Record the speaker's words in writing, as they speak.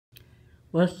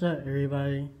What's up,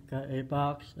 everybody? Got a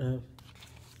box of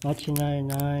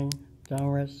 1999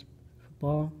 Donruss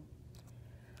football.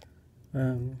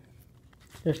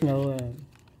 There's no,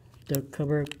 the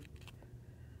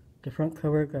front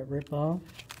cover got ripped off,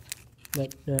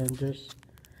 but just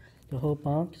the whole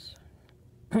box.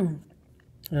 You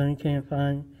can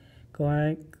find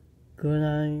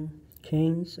Goodine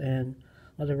Kings and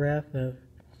autograph of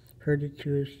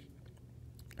 32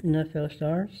 NFL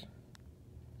stars.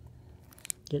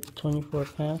 Get 24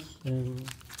 packs and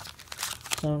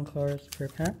 7 cards per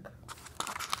pack.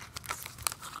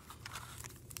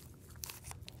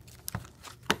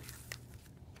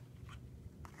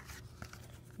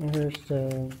 And here's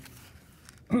the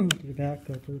back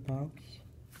of the box.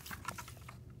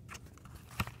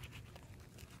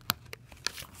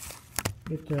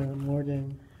 Get more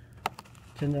than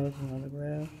 10,000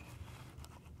 autographs,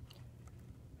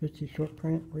 50 short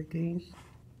print rookies,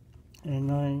 and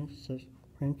 9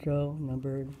 sequential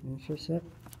numbered insert set.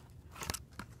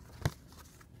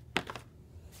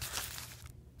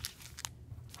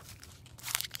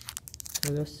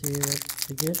 So let's see what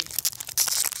to get.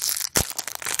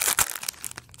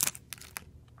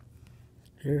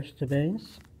 Here's the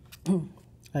base.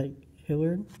 Ike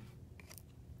Hillard,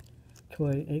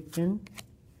 Troy Aikman,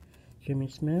 Jimmy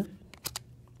Smith,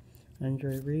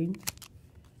 Andre Reed,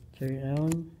 Terry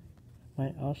Allen,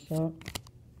 Mike Allstott,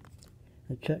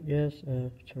 a check yes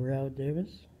of Terrell Davis,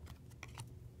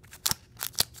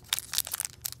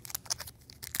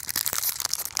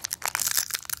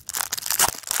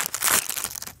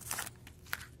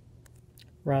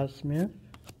 Rod Smith,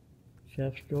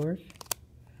 Jeff George,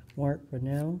 Mark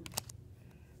Brunell,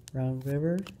 Ron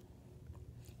Rivers,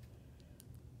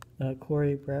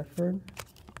 Corey Bradford,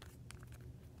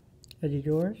 Eddie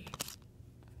George,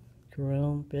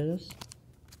 Jerome Bettis,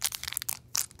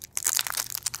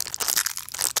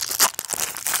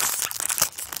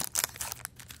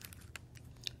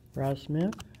 Rod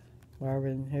Smith,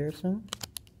 Marvin Harrison,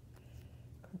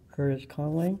 Curtis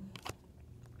Conway,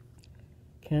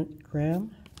 Kent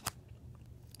Graham,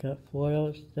 got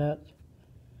foil stat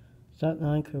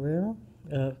 9 career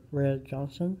of Red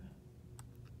Johnson,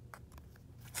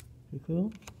 pretty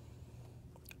cool,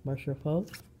 Marshall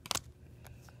Fultz,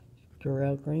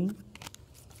 Darrell Green,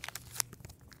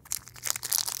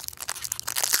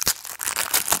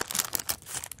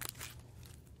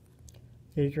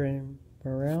 Adrian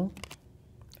Burrell,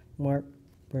 Mark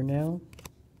Burnell,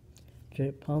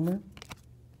 Jake Palmer,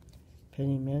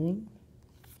 Penny Manning,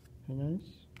 very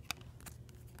nice,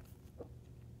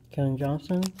 Kevin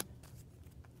Johnson,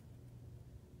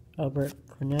 Albert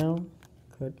Cornell,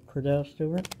 Cordell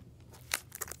Stewart,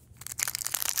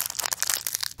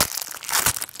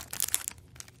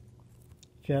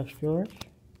 Jeff George,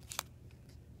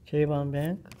 Javon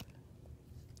Bank,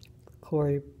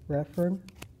 Corey Bradford,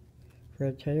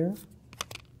 Fred Taylor,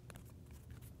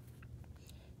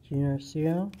 Junior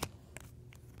Seau,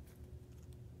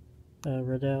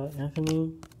 Riddell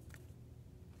Anthony,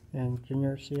 and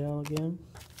Junior Seau again.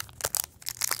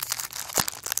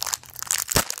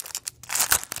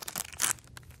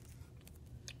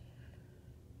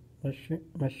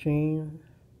 Machine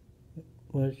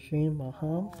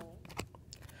Maham,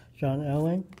 John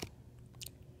Elway,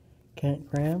 Kent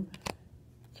Graham,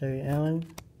 Terry Allen,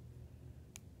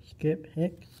 Skip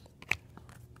Hicks,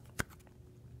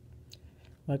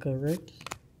 Michael Ricks,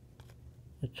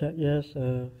 a check yes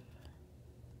of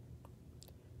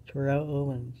Terrell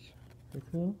Owens, very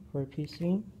cool, for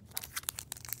PC.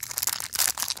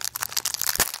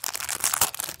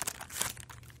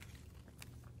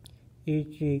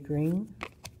 E.G. Green,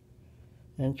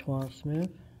 Antoine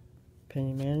Smith,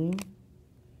 Penny Manning,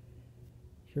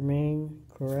 Jermaine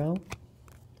Correll,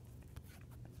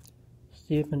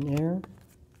 Stephen Eyre,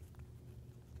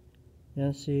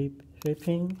 Nancy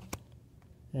Fipping,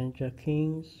 and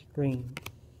Jaquez Green.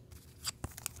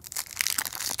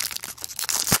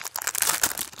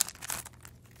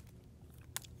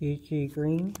 E.G.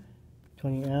 Green,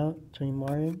 Tony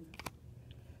Martin,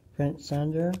 Brent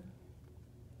Sander,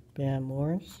 Bam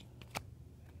Morris,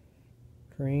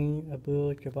 Kareem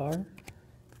Abdul-Jabbar,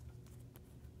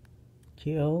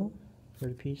 T.O. for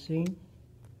the PC,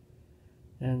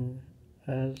 and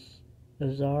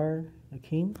Azar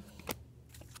Akeem.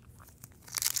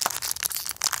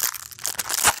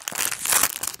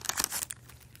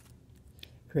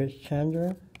 Chris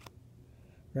Chandler,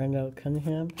 Randall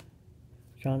Cunningham,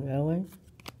 John Elway,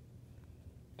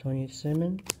 Tony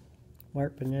Simmons,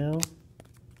 Mark Bonnell,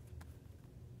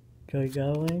 Joey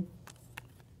Galloway,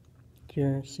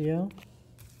 Kieran Seau,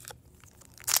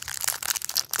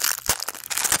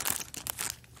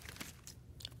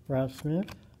 Rod Smith,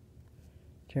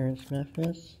 Terrence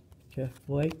Memphis, Jeff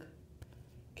Blake,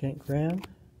 Kent Graham,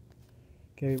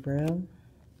 Gary Brown,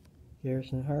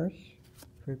 Garrison Hurst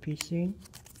for PC,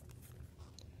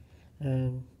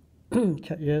 and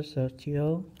yes,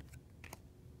 T.O.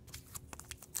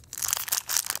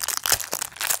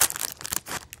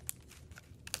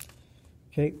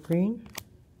 Jake Green,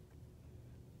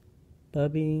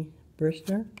 Bubby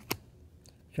Brister,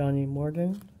 Johnny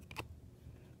Morgan,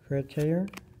 Fred Taylor,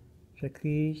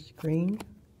 Jaquez Green,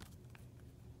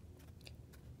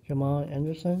 Jamal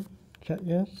Anderson, Chet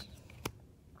Yes,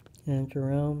 and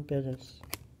Jerome Bettis.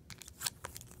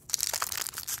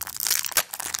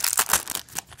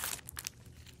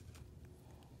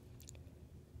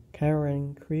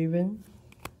 Karen Creven,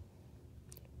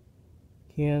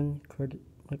 Kian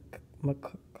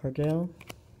McCardell,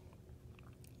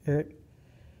 Eric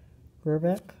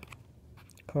Gerbeck,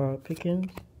 Carl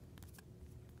Pickens,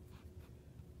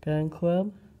 Fan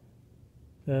Club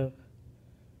of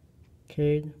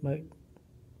Cade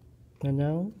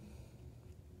McManel,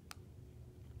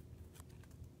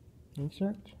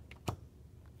 insert,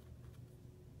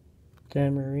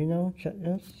 Dan Marino,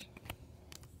 Chetness,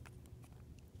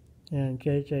 and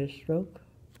JJ Stroke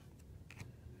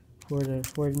for the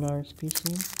 49ers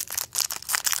PC.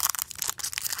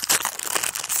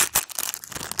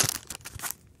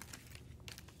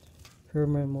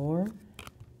 Herman Moore,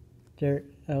 Derek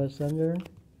Alexander,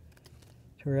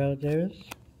 Terrell Davis,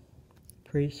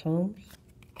 Priest Holmes,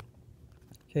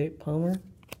 Jake Palmer,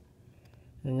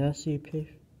 and Nancy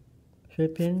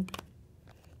Pippin,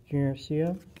 Junior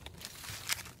Sia.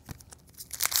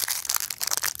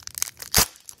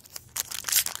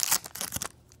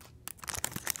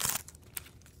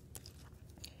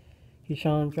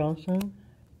 Keyshawn Johnson,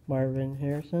 Marvin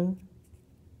Harrison,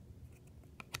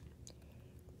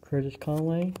 Curtis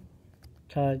Conway,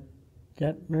 Todd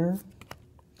Detmer,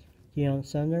 Deion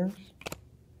Sanders,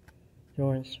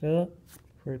 Lawrence Phillip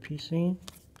for the PC,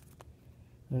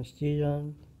 and Steve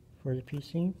Dunn for the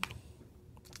PC.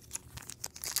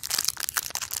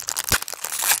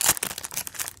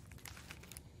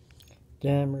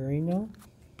 Dan Marino,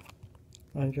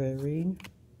 Andre Reed,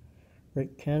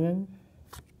 Rick Cannon,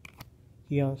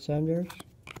 Deion Sanders,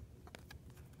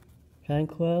 Fan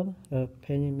Club of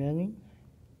Penny Manning,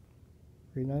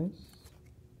 very nice,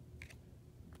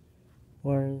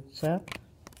 Warren Sapp,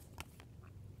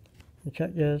 the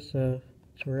checklists of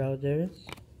Terrell Davis,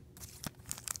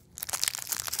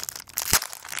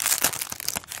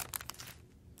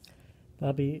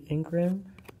 Bobby Ingram,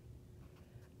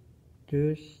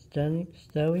 Drew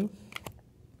Stowie,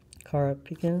 Carl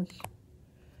Pickens,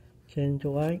 Ken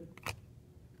Dwight,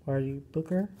 Marty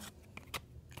Booker,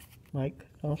 Mike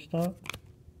Allstock,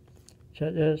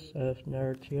 checklists of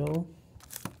Naruto,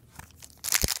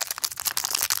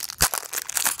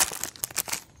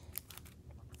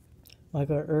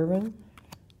 Michael Irvin,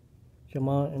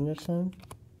 Jamal Anderson,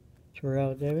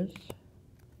 Terrell Davis,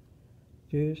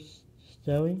 Juice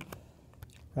Stelly,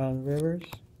 Ron Rivers,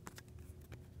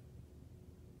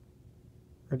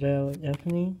 Rodell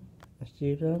Anthony, and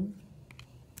Steve Dunn.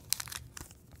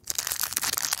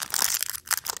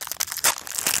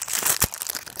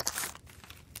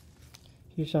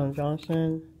 Keyshawn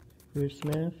Johnson, Bruce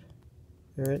Smith,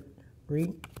 Eric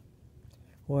Reed,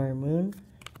 Warren Moon,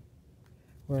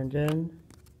 Warren Den,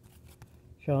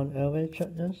 Sean Elway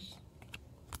Chutness,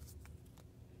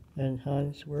 and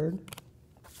Heinz Word.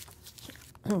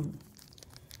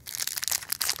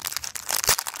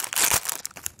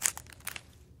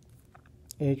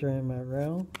 Adrian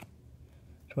Morrell,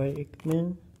 Troy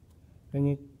Aikman,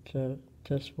 Benito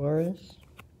Suarez,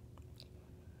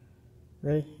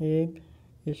 Rahib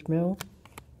Ismail,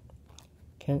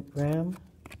 Kent Graham,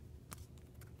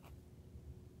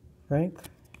 Frank,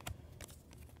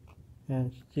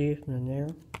 and Steve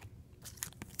Naneer.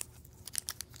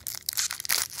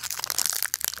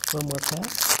 One more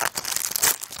pack.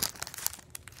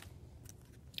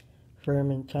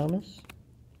 Furman Thomas,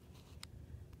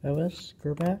 Ellis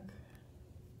Gerback,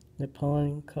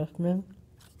 Napoleon Kaufman,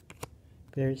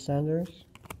 Barry Sanders,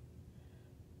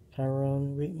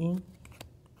 Tyrone Whitney,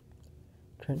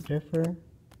 Trent Differ,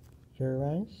 Jerry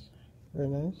Rice, very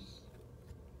nice,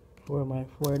 for my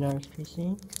 49ers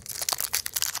PC.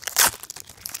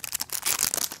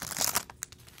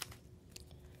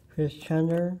 Chris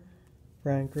Chandler,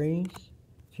 Brian Greaves,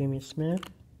 Jimmy Smith,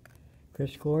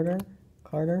 Chris Carter,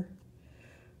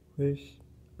 Bruce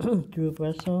Drew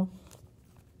Bessel,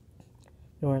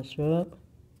 Lawrence Phillip,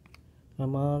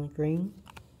 Amon Green,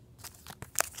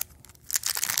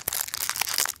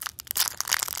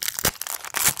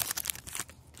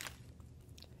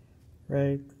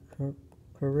 Ray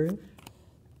Caruth,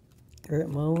 Eric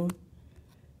Moen,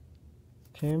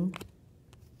 Tim,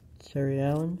 Terry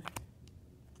Allen.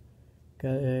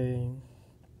 Got a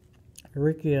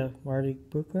Ricky Marty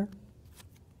Booker,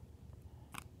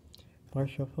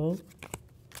 Marshall Folk,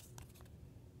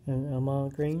 and Amal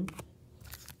Green.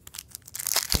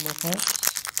 Some more packs.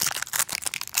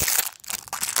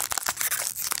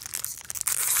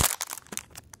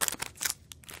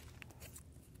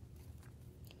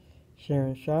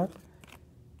 Sharon Sharp,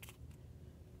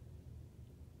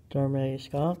 Darmay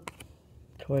Scott,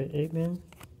 Toy Aikman,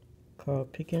 Carl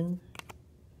Picken,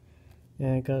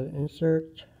 and I got an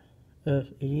insert of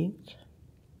Elite,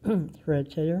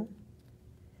 Fred Taylor,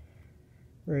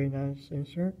 very nice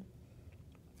insert.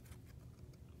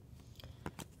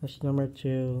 That's number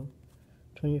to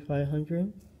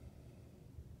 2500.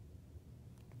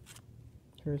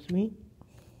 Here's me,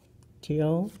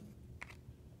 T.O.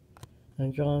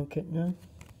 and John Kitna,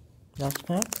 last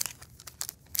pack.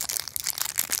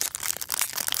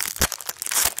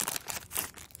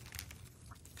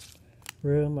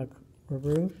 Real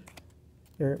McRoof,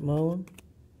 Eric Moen,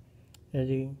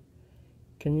 Eddie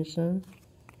Kinnison,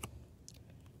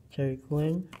 Terry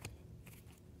Quinn,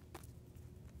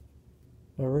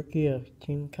 a rookie of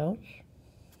Team Couch,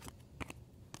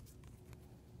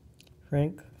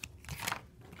 Frank,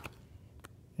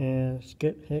 and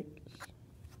Skip Hicks.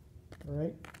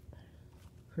 Alright,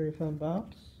 pretty fun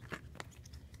box.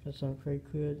 Got some pretty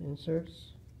good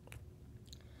inserts.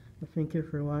 Thank you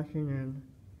for watching, and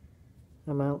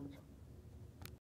I'm out.